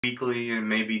weekly and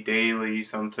maybe daily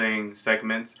something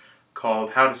segments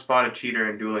called How to Spot a Cheater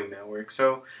in Dueling Network.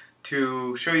 So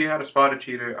to show you how to spot a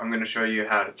cheater, I'm going to show you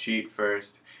how to cheat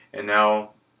first, and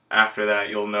now after that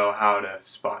you'll know how to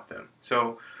spot them.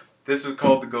 So this is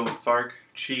called the Gold Sarc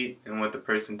cheat, and what the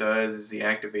person does is he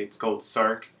activates Gold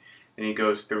Sarc and he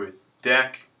goes through his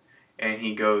deck and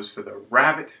he goes for the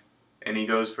rabbit and he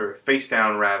goes for a face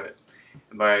down rabbit.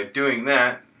 And by doing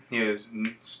that, he has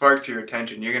sparked your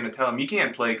attention. You're going to tell him you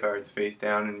can't play cards face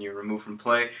down and you're removed from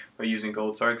play by using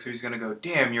Gold Sarc, so he's going to go,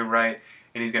 damn, you're right,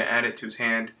 and he's going to add it to his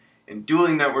hand. And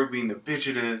Dueling Network, being the bitch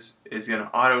it is going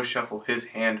to auto shuffle his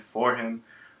hand for him.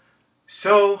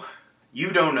 So you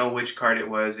don't know which card it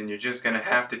was, and you're just going to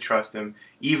have to trust him,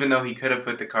 even though he could have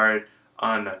put the card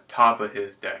on the top of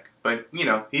his deck. But, you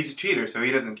know, he's a cheater, so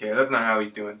he doesn't care. That's not how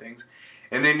he's doing things.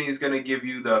 And then he's going to give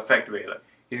you the Effect Veiler.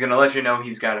 He's going to let you know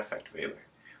he's got Effect Veiler,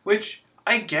 which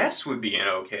I guess would be an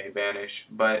okay banish,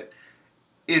 but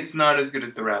it's not as good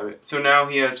as the rabbit. So now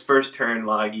he has first turn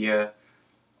Lagia,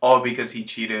 all because he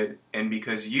cheated, and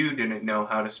because you didn't know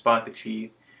how to spot the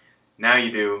cheat. Now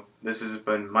you do. This has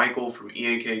been Michael from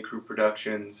EAK Crew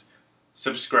Productions.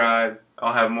 Subscribe.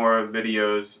 I'll have more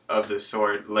videos of this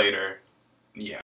sort later. Yeah.